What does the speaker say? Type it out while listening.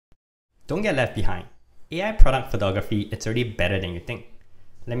Don't get left behind. AI product photography is already better than you think.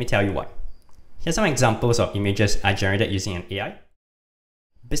 Let me tell you why. Here's some examples of images I generated using an AI.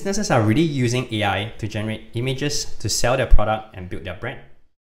 Businesses are really using AI to generate images to sell their product and build their brand.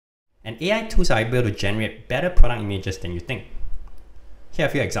 And AI tools are able to generate better product images than you think. Here are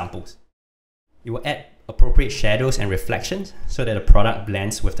a few examples. It will add appropriate shadows and reflections so that the product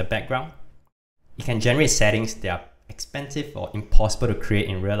blends with the background. It can generate settings that are expensive or impossible to create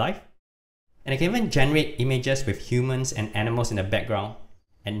in real life. And it can even generate images with humans and animals in the background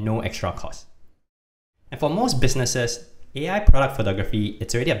at no extra cost. And for most businesses, AI product photography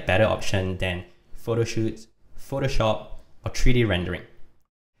is already a better option than photoshoots, Photoshop, or 3D rendering.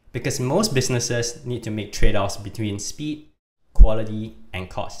 Because most businesses need to make trade-offs between speed, quality,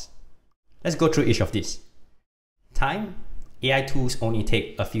 and cost. Let's go through each of these. Time. AI tools only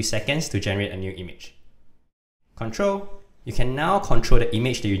take a few seconds to generate a new image. Control. You can now control the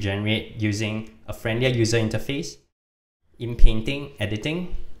image that you generate using a friendlier user interface, inpainting,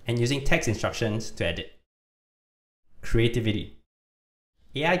 editing, and using text instructions to edit. Creativity.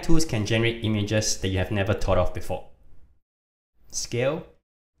 AI tools can generate images that you have never thought of before. Scale.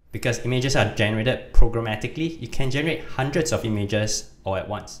 Because images are generated programmatically, you can generate hundreds of images all at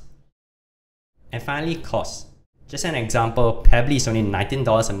once. And finally, cost. Just an example, Pebblely is only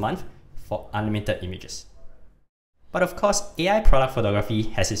 $19 a month for unlimited images. But of course, AI product photography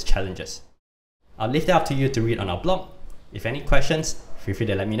has its challenges. I'll leave that up to you to read on our blog. If any questions, feel free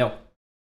to let me know.